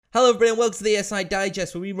Hello everybody and welcome to the ESI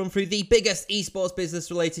Digest, where we run through the biggest esports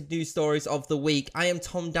business related news stories of the week. I am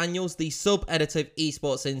Tom Daniels, the sub-editor of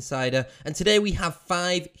Esports Insider, and today we have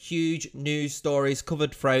 5 huge news stories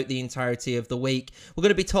covered throughout the entirety of the week. We're going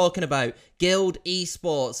to be talking about Guild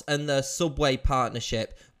Esports and the Subway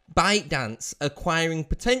partnership, ByteDance acquiring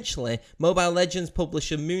potentially Mobile Legends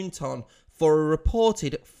publisher Moonton for a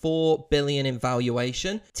reported $4 billion in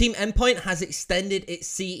valuation. Team Endpoint has extended its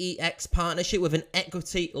CEX partnership with an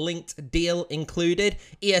equity-linked deal included.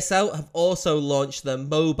 ESL have also launched their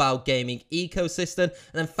mobile gaming ecosystem.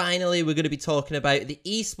 And then finally, we're going to be talking about the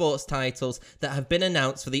esports titles that have been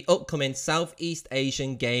announced for the upcoming Southeast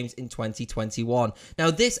Asian Games in 2021. Now,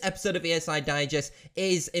 this episode of ESI Digest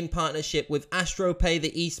is in partnership with AstroPay, the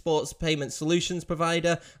esports payment solutions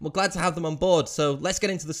provider. We're glad to have them on board, so let's get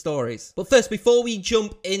into the stories. But first, before we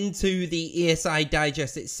jump into the ESI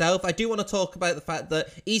Digest itself, I do want to talk about the fact that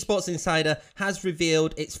Esports Insider has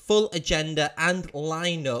revealed its full agenda and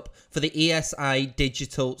lineup for the ESI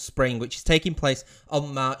Digital Spring, which is taking place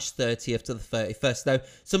on March 30th to the 31st. Now,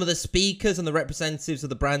 some of the speakers and the representatives of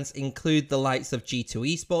the brands include the likes of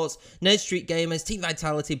G2 Esports, Nerd Street Gamers, Team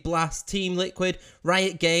Vitality, Blast, Team Liquid,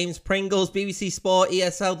 Riot Games, Pringles, BBC Sport,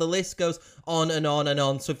 ESL, the list goes on and on and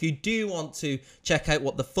on. So if you do want to check out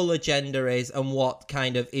what the full agenda is and what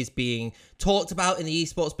kind of is being talked about in the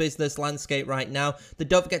esports business landscape right now, then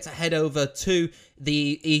don't forget to head over to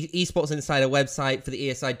the Esports Insider website for the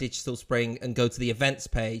ESI Digital Spring and go to the events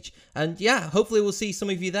page. And yeah, hopefully we'll see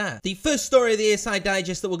some of you there. The first story of the ESI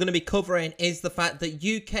Digest that we're going to be covering is the fact that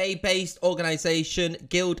UK-based organisation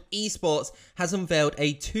Guild Esports has unveiled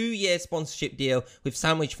a 2-year sponsorship deal with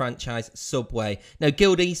sandwich franchise Subway. Now,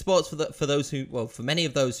 Guild Esports, for many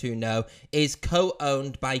of those who know, is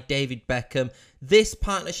co-owned by David Beckham. This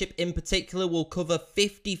partnership in particular will cover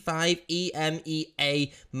 55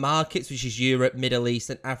 EMEA markets, which is Europe, Middle East,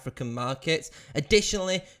 and African markets.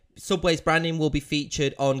 Additionally, Subway's branding will be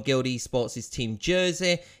featured on Guild Esports' team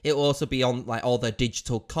jersey. It will also be on all their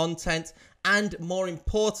digital content. And more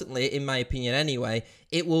importantly, in my opinion anyway,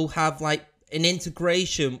 it will have an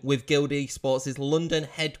integration with Guild Esports' London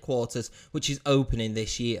headquarters, which is opening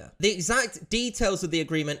this year. The exact details of the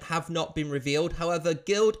agreement have not been revealed. However,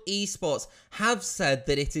 Guild Esports have said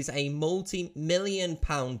that it is a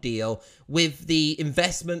multi-million-pound deal, with the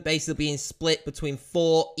investment basically being split between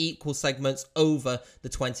 4 equal segments over the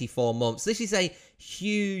 24 months. This is a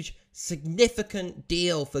huge, significant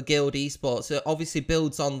deal for Guild Esports. It obviously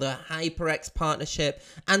builds on the HyperX partnership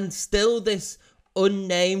and still this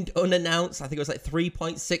unnamed, unannounced, I think it was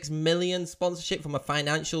 3.6 million sponsorship from a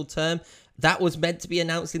financial term. That was meant to be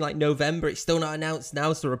announced in November. It's still not announced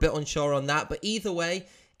now, so we're a bit unsure on that. But either way,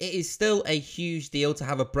 it is still a huge deal to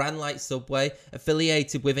have a brand like Subway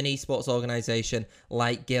affiliated with an esports organization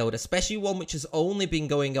like Guild, especially one which has only been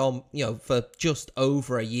going on, for just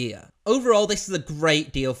over a year. Overall, this is a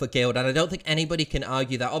great deal for Guild, and I don't think anybody can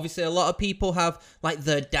argue that. Obviously, a lot of people have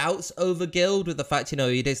their doubts over Guild with the fact,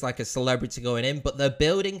 it is a celebrity going in, but they're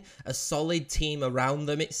building a solid team around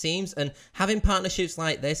them, it seems, and having partnerships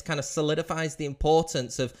like this kind of solidifies the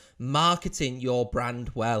importance of marketing your brand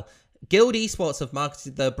well. Guild Esports have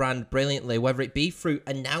marketed their brand brilliantly, whether it be through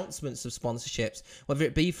announcements of sponsorships, whether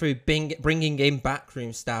it be through bringing in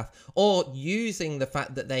backroom staff, or using the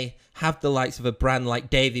fact that they have the likes of a brand like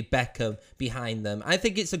David Beckham behind them. I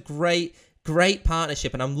think it's a great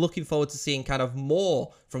partnership, and I'm looking forward to seeing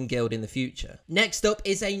more from Guild in the future. Next up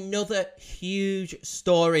is another huge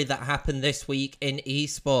story that happened this week in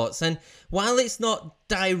esports, and while it's not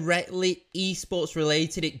directly esports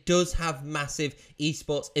related, it does have massive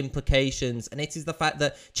esports implications, and it is the fact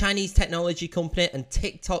that Chinese technology company and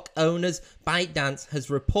TikTok owners ByteDance has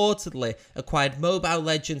reportedly acquired Mobile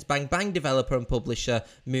Legends Bang Bang developer and publisher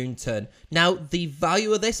Moonton. Now, the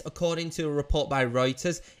value of this, according to a report by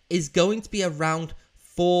Reuters, is going to be around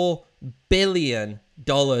 $4 billion.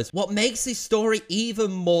 What makes this story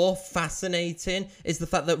even more fascinating is the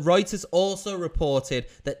fact that Reuters also reported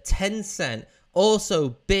that Tencent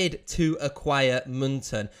also bid to acquire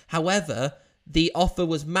Moonton. However, the offer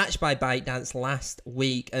was matched by ByteDance last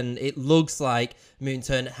week, and it looks like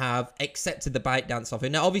Moonton have accepted the ByteDance offer.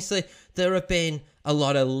 Now, obviously, there have been a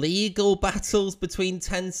lot of legal battles between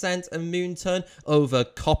Tencent and Moonton over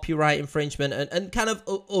copyright infringement and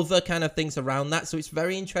other things around that. So it's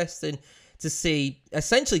very interesting to see,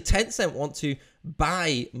 essentially, Tencent want to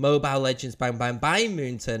buy Mobile Legends Bang Bang by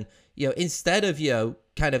Moonton, instead of,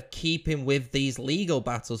 keeping with these legal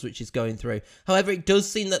battles which is going through. However, it does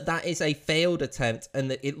seem that is a failed attempt, and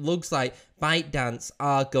that it looks like ByteDance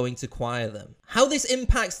are going to acquire them. How this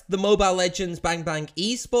impacts the Mobile Legends Bang Bang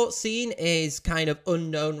esports scene is kind of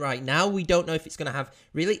unknown right now. We don't know if it's going to have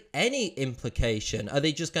really any implication. Are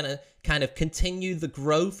they just going to kind of continue the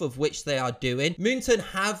growth of which they are doing? Moonton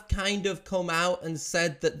have kind of come out and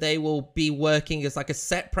said that they will be working as like a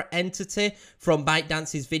separate entity from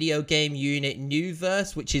ByteDance's video game unit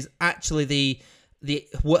Nuverse, which is actually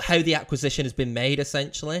how the acquisition has been made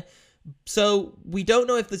essentially. So we don't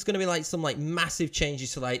know if there's going to be like some like massive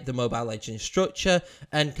changes to like the Mobile Legends structure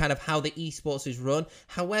and kind of how the esports is run.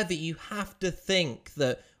 However, you have to think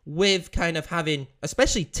that with kind of having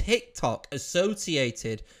especially TikTok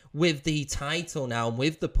associated with the title now and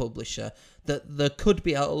with the publisher, that there could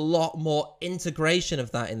be a lot more integration of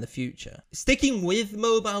that in the future. Sticking with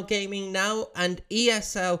mobile gaming now, and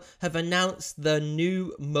ESL have announced the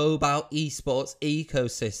new mobile esports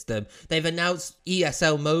ecosystem. They've announced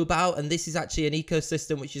ESL Mobile, and this is actually an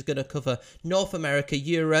ecosystem which is going to cover North America,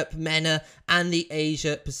 Europe, MENA, and the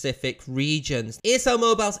Asia Pacific regions. ESL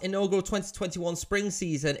Mobile's inaugural 2021 spring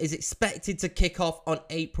season is expected to kick off on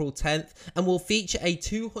April 10th and will feature a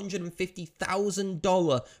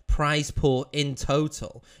 $250,000 prize pool in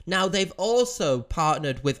total. Now, they've also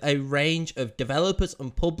partnered with a range of developers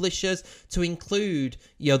and publishers to include,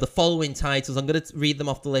 the following titles. I'm going to read them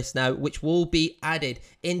off the list now, which will be added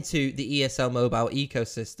into the ESL Mobile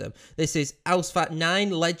ecosystem. This is Alsvat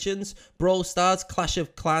 9 Legends, Brawl Stars, Clash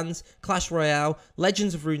of Clans, Clash Royale,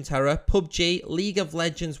 Legends of Runeterra, PUBG, League of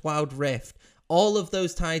Legends Wild Rift. All of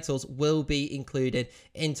those titles will be included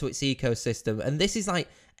into its ecosystem. And this is like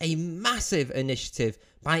a massive initiative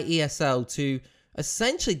by ESL to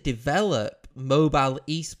essentially develop mobile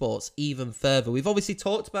esports even further. We've obviously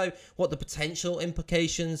talked about what the potential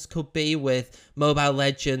implications could be with Mobile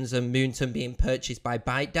Legends and Moonton being purchased by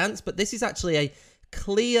ByteDance, but this is actually a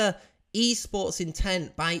clear esports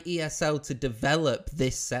intent by ESL to develop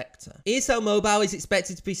this sector. ESL Mobile is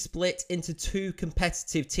expected to be split into two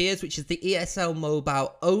competitive tiers, which is the ESL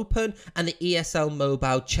Mobile Open and the ESL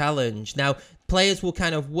Mobile Challenge. Now, players will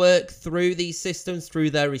kind of work through these systems through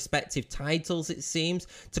their respective titles, it seems,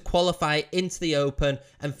 to qualify into the Open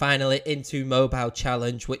and finally into Mobile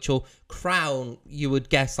Challenge, which will crown, you would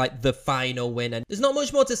guess, like the final winner. There's not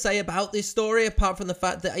much more to say about this story apart from the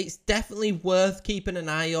fact that it's definitely worth keeping an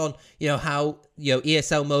eye on, how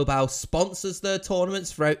ESL Mobile sponsors their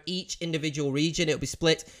tournaments throughout each individual region. It'll be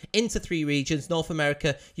split into 3 regions: North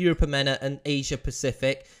America, Europe, MENA, and Asia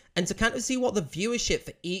Pacific. And to kind of see what the viewership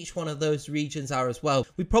for each one of those regions are as well.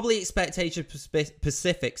 We probably expect Asia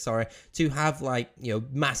Pacific, to have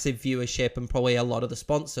massive viewership and probably a lot of the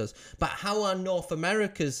sponsors. But how are North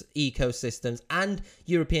America's ecosystems and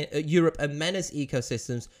Europe and MENA's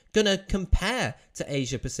ecosystems gonna compare to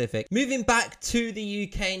Asia Pacific? Moving back to the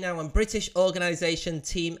UK now, and British organisation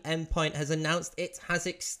Team Endpoint has announced it has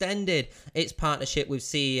extended its partnership with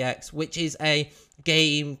CEX, which is a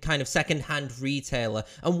game kind of second-hand retailer.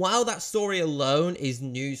 And while that story alone is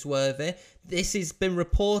newsworthy, this has been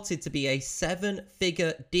reported to be a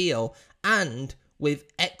 7-figure deal and with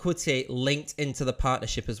equity linked into the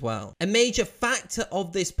partnership as well. A major factor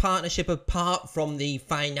of this partnership, apart from the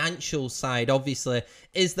financial side, obviously,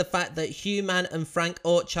 is the fact that Hugh Mann and Frank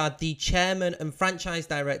Orchard, the chairman and franchise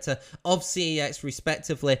director of CEX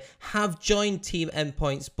respectively, have joined Team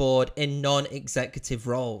Endpoint's board in non-executive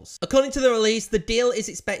roles. According to the release, the deal is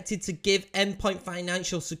expected to give Endpoint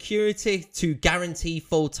financial security to guarantee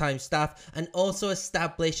full-time staff and also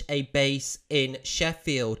establish a base in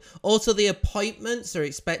Sheffield. Also, the appointments are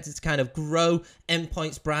expected to kind of grow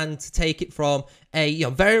Endpoint's brand to take it from a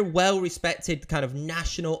very well-respected kind of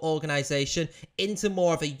national organization into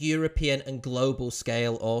more of a European and global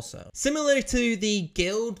scale also. Similar to the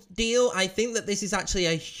Guild deal, I think that this is actually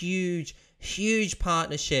a huge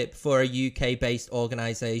partnership for a UK-based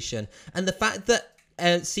organization. And the fact that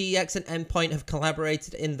CEX and Endpoint have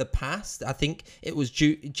collaborated in the past, I think it was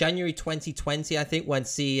January 2020, I think, when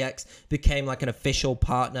CEX became like an official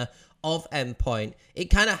partner of Endpoint. It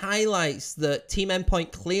kind of highlights that Team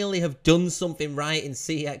Endpoint clearly have done something right in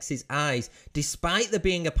CEX's eyes, despite there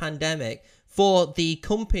being a pandemic, for the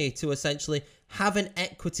company to essentially have an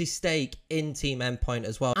equity stake in Team Endpoint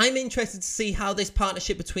as well. I'm interested to see how this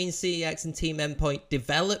partnership between CEX and Team Endpoint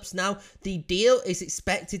develops now. The deal is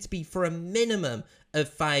expected to be for a minimum of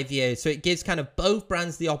 5 years, so it gives kind of both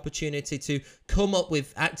brands the opportunity to come up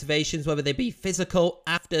with activations, whether they be physical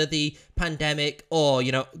after the pandemic or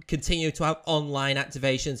continue to have online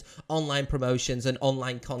activations, online promotions, and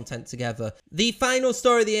online content together. The final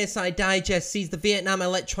story of the ASI Digest sees the Vietnam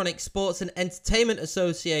Electronic Sports and Entertainment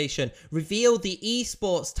Association reveal the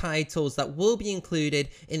esports titles that will be included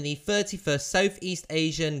in the 31st Southeast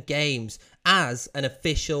Asian Games as an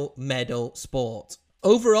official medal sport.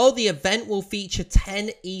 Overall, the event will feature 10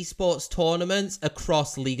 esports tournaments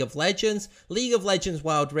across League of Legends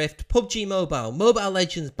Wild Rift, PUBG Mobile, Mobile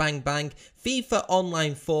Legends Bang Bang, FIFA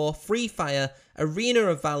Online 4, Free Fire, Arena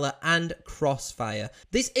of Valor, and Crossfire.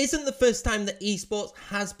 This isn't the first time that esports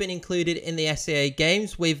has been included in the SEA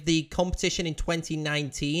Games, with the competition in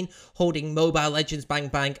 2019 holding Mobile Legends Bang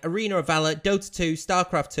Bang, Arena of Valor, Dota 2,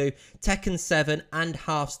 StarCraft 2, Tekken 7, and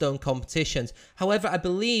Hearthstone competitions. However, I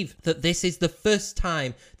believe that this is the first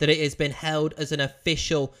time that it has been held as an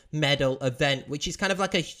official medal event, which is kind of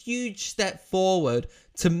like a huge step forward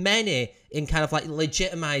to many in kind of like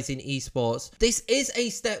legitimizing esports. This is a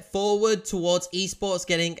step forward towards esports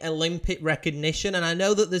getting Olympic recognition, and I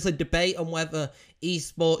know that there's a debate on whether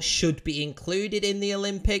esports should be included in the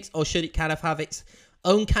Olympics or should it kind of have its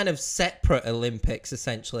own kind of separate Olympics,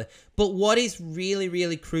 essentially. But what is really,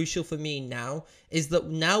 really crucial for me now is that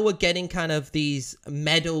now we're getting kind of these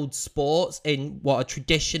medaled sports in what are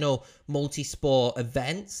traditional multi-sport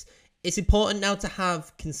events. It's important now to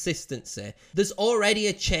have consistency. There's already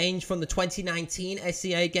a change from the 2019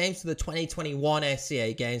 SEA Games to the 2021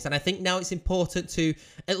 SEA Games, and I think now it's important to,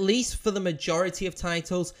 at least for the majority of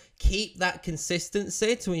titles, keep that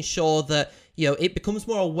consistency to ensure that, you know, it becomes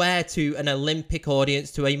more aware to an Olympic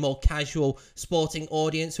audience, to a more casual sporting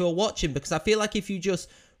audience who are watching, because I feel like if you just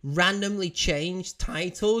randomly change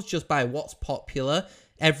titles just by what's popular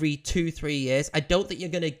every 2-3 years, I don't think you're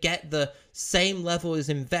going to get the same level as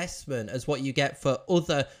investment as what you get for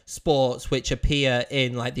other sports which appear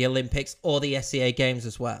in like the Olympics or the SEA Games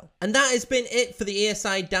as well. And that has been it for the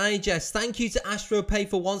ESI Digest. Thank you to AstroPay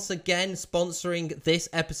for once again sponsoring this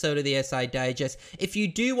episode of the ESI Digest. If you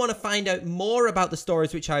do want to find out more about the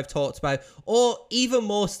stories which I've talked about, or even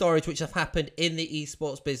more stories which have happened in the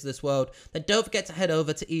esports business world, then don't forget to head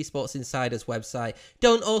over to Esports Insider's website.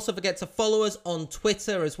 Don't also forget to follow us on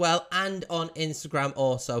Twitter as well, and on Instagram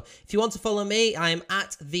also. If you want to follow me, I am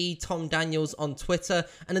at the Tom Daniels on Twitter.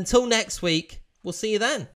 And until next week, we'll see you then.